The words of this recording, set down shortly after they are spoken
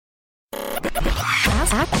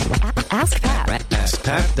AskPat.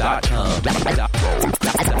 AskPat.com.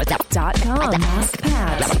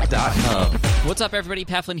 AskPat.com. What's up, everybody?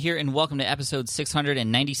 Pat Flynn here, and welcome to episode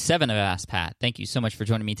 697 of Ask Pat. Thank you so much for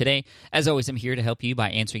joining me today. As always, I'm here to help you by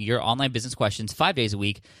answering your online business questions 5 days a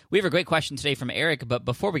week. We have a great question today from Eric, but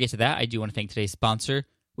before we get to that, I do want to thank today's sponsor,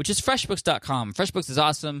 which is FreshBooks.com. FreshBooks is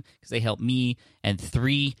awesome because they help me and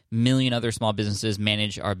 3 million other small businesses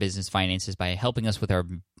manage our business finances by helping us with our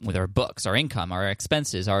books, our income, our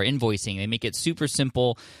expenses, our invoicing. They make it super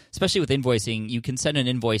simple, especially with invoicing. You can send an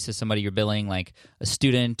invoice to somebody you're billing, like a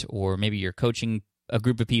student, or maybe you're coaching a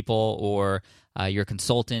group of people, or you're a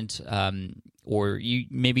consultant, or you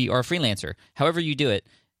maybe are a freelancer. However you do it,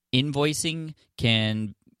 invoicing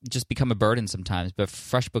can just become a burden sometimes, but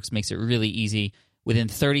FreshBooks makes it really easy. Within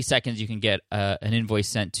 30 seconds, you can get an invoice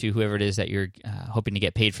sent to whoever it is that you're hoping to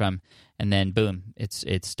get paid from, and then boom,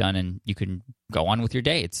 it's done, and you can go on with your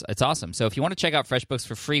day. It's awesome. So if you want to check out FreshBooks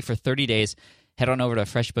for free for 30 days, head on over to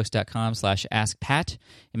freshbooks.com/askpat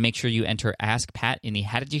and make sure you enter Ask Pat in the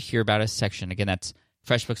How Did You Hear About Us section. Again, that's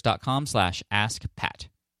freshbooks.com/askpat.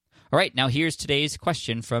 All right, now here's today's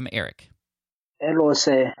question from Eric. Hello,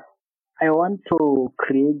 sir. I want to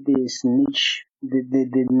create this niche,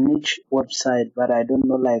 the niche website, but I don't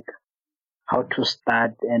know like how to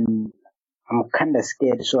start, and I'm kind of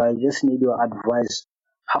scared. So I just need your advice.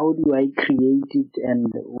 How do I create it,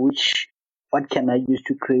 and what can I use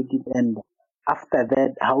to create it? And after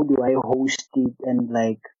that, how do I host it, and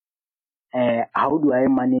how do I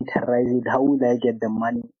monetize it? How will I get the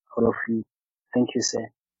money out of it? Thank you,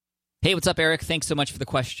 sir. Hey, what's up, Eric? Thanks so much for the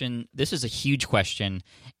question. This is a huge question,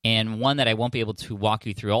 and one that I won't be able to walk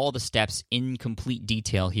you through all the steps in complete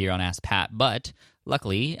detail here on Ask Pat, but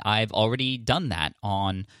luckily, I've already done that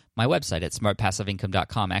on my website at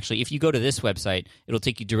smartpassiveincome.com. Actually, if you go to this website, it'll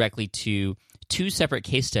take you directly to 2 separate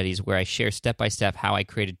case studies where I share step-by-step how I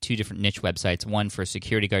created 2 different niche websites, one for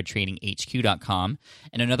securityguardtraininghq.com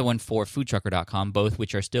and another one for foodtrucker.com, both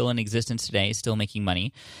which are still in existence today, still making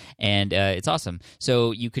money, and it's awesome.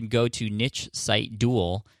 So you can go to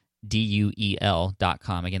nichesiteduel.com.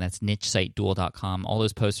 DUEL.com. Again, that's nichesiteduel.com. All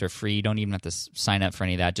those posts are free. You don't even have to sign up for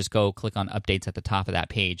any of that. Just go click on updates at the top of that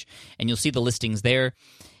page, and you'll see the listings there.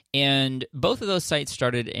 And both of those sites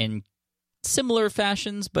started in similar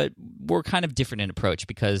fashions, but were kind of different in approach,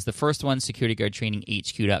 because the first one,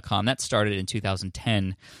 securityguardtraininghq.com, that started in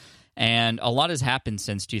 2010. And a lot has happened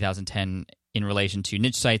since 2010 in relation to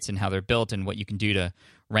niche sites and how they're built and what you can do to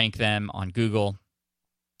rank them on Google.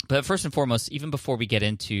 But first and foremost, even before we get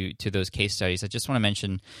into those case studies, I just want to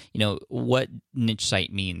mention, what niche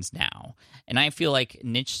site means now. And I feel like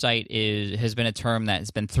niche site has been a term that has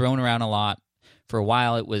been thrown around a lot. For a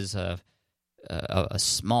while, it was a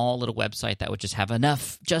small little website that would just have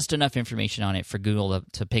just enough information on it for Google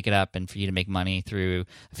to pick it up and for you to make money through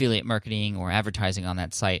affiliate marketing or advertising on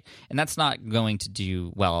that site. And that's not going to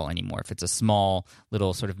do well anymore. If it's a small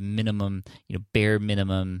little sort of minimum, bare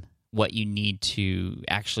minimum, what you need to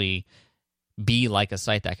actually be like a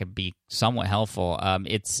site that could be somewhat helpful,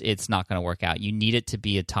 it's not going to work out. You need it to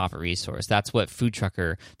be a top resource. That's what Food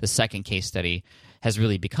Trucker, the second case study, has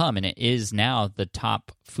really become, and it is now the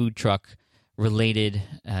top food truck related,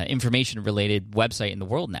 information related website in the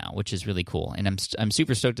world now, which is really cool. And I'm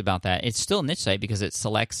super stoked about that. It's still a niche site because it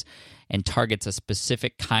selects and targets a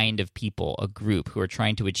specific kind of people, a group who are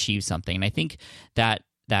trying to achieve something. And I think that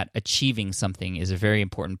achieving something is a very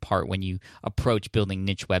important part when you approach building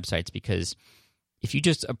niche websites, because if you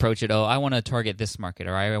just approach it, I want to target this market,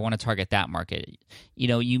 or I want to target that market,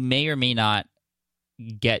 you may or may not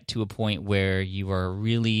get to a point where you are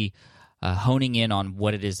really honing in on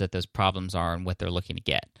what it is that those problems are and what they're looking to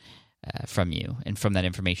get from you and from that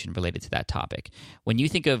information related to that topic. When you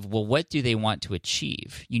think of, what do they want to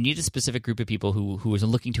achieve? You need a specific group of people who is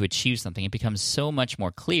looking to achieve something. It becomes so much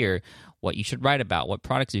more clear what you should write about, what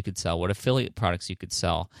products you could sell, what affiliate products you could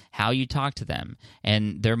sell, how you talk to them.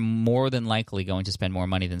 And they're more than likely going to spend more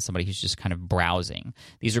money than somebody who's just kind of browsing.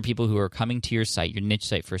 These are people who are coming to your site, your niche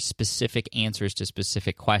site, for specific answers to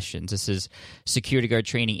specific questions. This is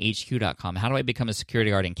securityguardtraininghq.com. How do I become a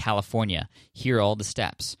security guard in California? Here are all the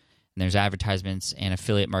steps. And there's advertisements and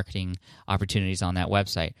affiliate marketing opportunities on that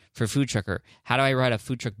website. For Food Trucker, how do I write a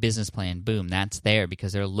food truck business plan? Boom, that's there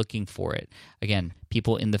because they're looking for it. Again,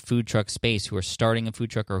 people in the food truck space who are starting a food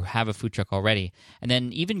truck or who have a food truck already. And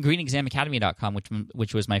then even greenexamacademy.com,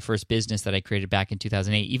 which was my first business that I created back in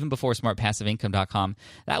 2008, even before smartpassiveincome.com,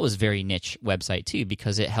 that was a very niche website too,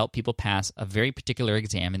 because it helped people pass a very particular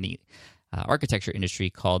exam in the architecture industry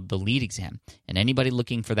called the LEED exam. And anybody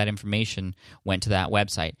looking for that information went to that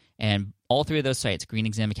website. And all three of those sites,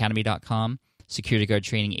 greenexamacademy.com,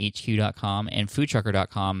 SecurityGuardTrainingHQ.com and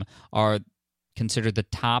FoodTrucker.com are considered the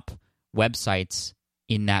top websites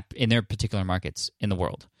in their particular markets in the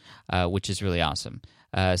world, which is really awesome.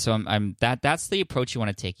 So that's the approach you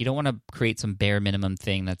want to take. You don't want to create some bare minimum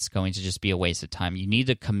thing that's going to just be a waste of time. You need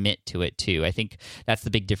to commit to it too. I think that's the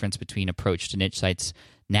big difference between approach to niche sites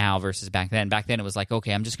now versus back then. Back then it was like,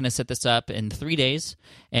 okay, I'm just going to set this up in 3 days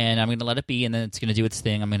and I'm going to let it be, and then it's going to do its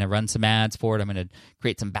thing. I'm going to run some ads for it. I'm going to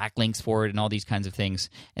create some backlinks for it and all these kinds of things.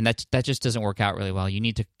 And that just doesn't work out really well. You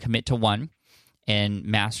need to commit to one and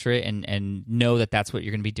master it and know that that's what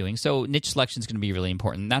you're going to be doing. So niche selection is going to be really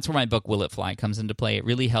important. That's where my book Will It Fly comes into play. It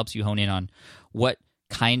really helps you hone in on what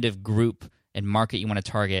kind of group and market you want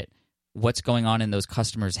to target, what's going on in those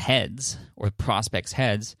customers' heads or prospects'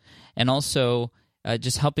 heads, and also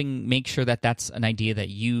just helping make sure that that's an idea that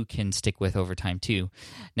you can stick with over time too.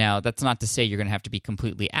 Now, that's not to say you're going to have to be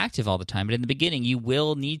completely active all the time, but in the beginning, you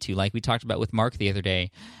will need to, like we talked about with Mark the other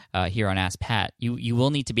day here on Ask Pat, you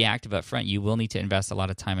will need to be active up front. You will need to invest a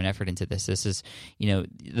lot of time and effort into this. This is,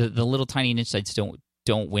 the little tiny niche sites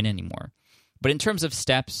don't win anymore. But in terms of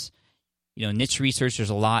steps, niche research, there's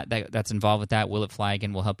a lot that's involved with that. Will It Fly,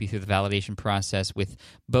 again, will help you through the validation process with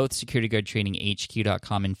both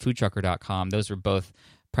SecurityGuardTrainingHQ.com and FoodTrucker.com. Those were both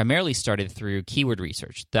primarily started through keyword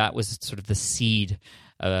research. That was sort of the seed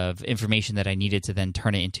of information that I needed to then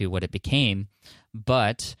turn it into what it became.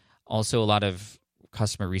 But also a lot of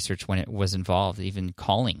customer research when it was involved, even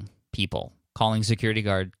calling security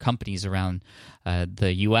guard companies around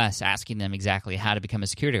the U.S., asking them exactly how to become a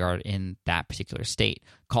security guard in that particular state,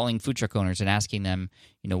 calling food truck owners and asking them,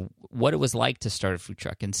 what it was like to start a food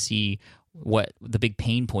truck and see what the big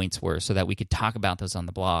pain points were so that we could talk about those on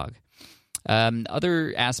the blog.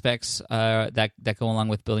 Other aspects that go along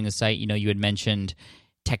with building a site, you had mentioned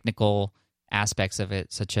technical aspects of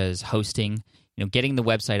it, such as hosting. Getting the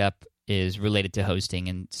website up is related to hosting,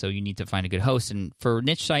 and so you need to find a good host. And for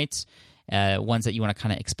niche sites, ones that you want to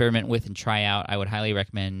kind of experiment with and try out, I would highly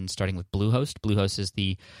recommend starting with Bluehost. Bluehost is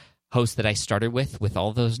the host that I started with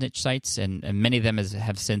all those niche sites, and many of them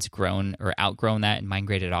have since grown or outgrown that and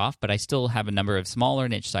migrated off, but I still have a number of smaller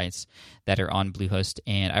niche sites that are on Bluehost,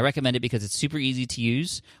 and I recommend it because it's super easy to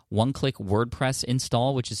use. One-click WordPress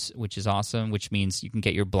install, which is awesome, which means you can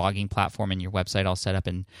get your blogging platform and your website all set up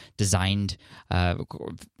and designed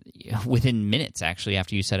within minutes, actually,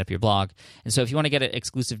 after you set up your blog. And so if you want to get an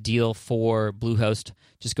exclusive deal for Bluehost,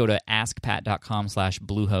 just go to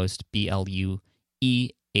askpat.com/Bluehost,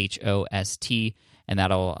 BLUEHOST, and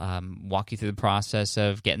that'll walk you through the process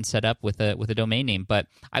of getting set up with a domain name. But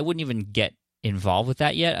I wouldn't even get involved with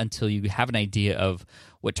that yet until you have an idea of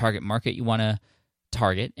what target market you want to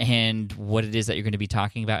target and what it is that you're going to be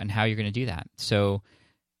talking about and how you're going to do that. So,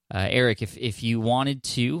 Eric, if you wanted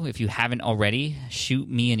to, if you haven't already, shoot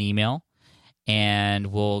me an email and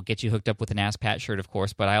we'll get you hooked up with an Ask Pat shirt, of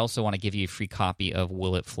course, but I also want to give you a free copy of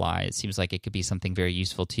Will It Fly. It seems like it could be something very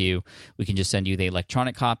useful to you. We can just send you the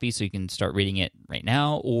electronic copy so you can start reading it right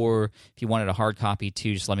now, or if you wanted a hard copy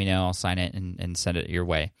too, just let me know. I'll sign it and send it your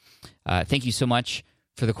way. Thank you so much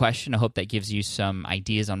for the question. I hope that gives you some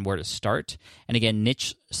ideas on where to start. And again,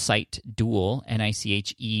 Niche Site Duel,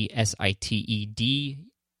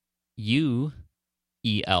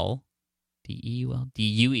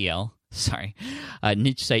 NICHESITEDUEL, sorry,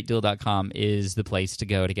 nichesiteduel.com is the place to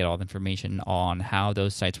go to get all the information on how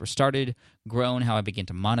those sites were started, grown, how I begin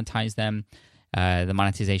to monetize them. The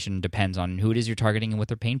monetization depends on who it is you're targeting and what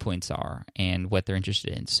their pain points are and what they're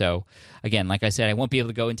interested in. So again, like I said, I won't be able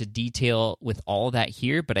to go into detail with all that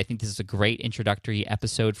here, but I think this is a great introductory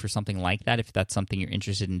episode for something like that if that's something you're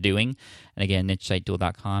interested in doing. And again,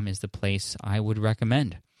 nichesiteduel.com is the place I would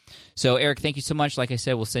recommend. So Eric, thank you so much. Like I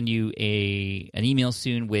said, we'll send you an email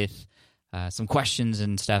soon with some questions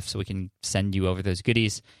and stuff so we can send you over those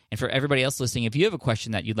goodies. And for everybody else listening, if you have a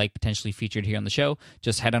question that you'd like potentially featured here on the show,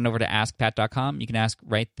 just head on over to askpat.com. You can ask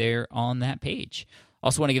right there on that page.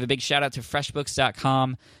 Also want to give a big shout out to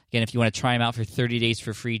freshbooks.com. Again, if you want to try them out for 30 days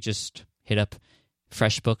for free, just hit up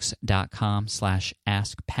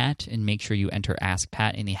freshbooks.com/askpat and make sure you enter Ask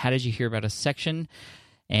Pat in the How Did You Hear About Us section.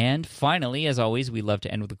 And finally, as always, we love to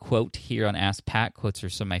end with a quote here on Ask Pat. Quotes are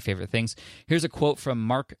some of my favorite things. Here's a quote from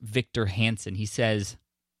Mark Victor Hansen. He says,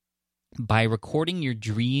 "By recording your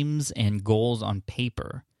dreams and goals on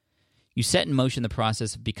paper, you set in motion the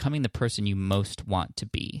process of becoming the person you most want to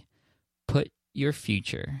be. Put your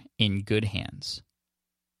future in good hands,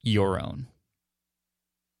 your own."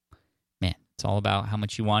 Man, it's all about how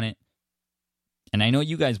much you want it. And I know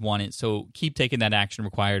you guys want it, so keep taking that action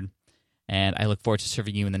required. And I look forward to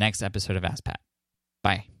serving you in the next episode of Ask Pat.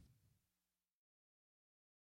 Bye.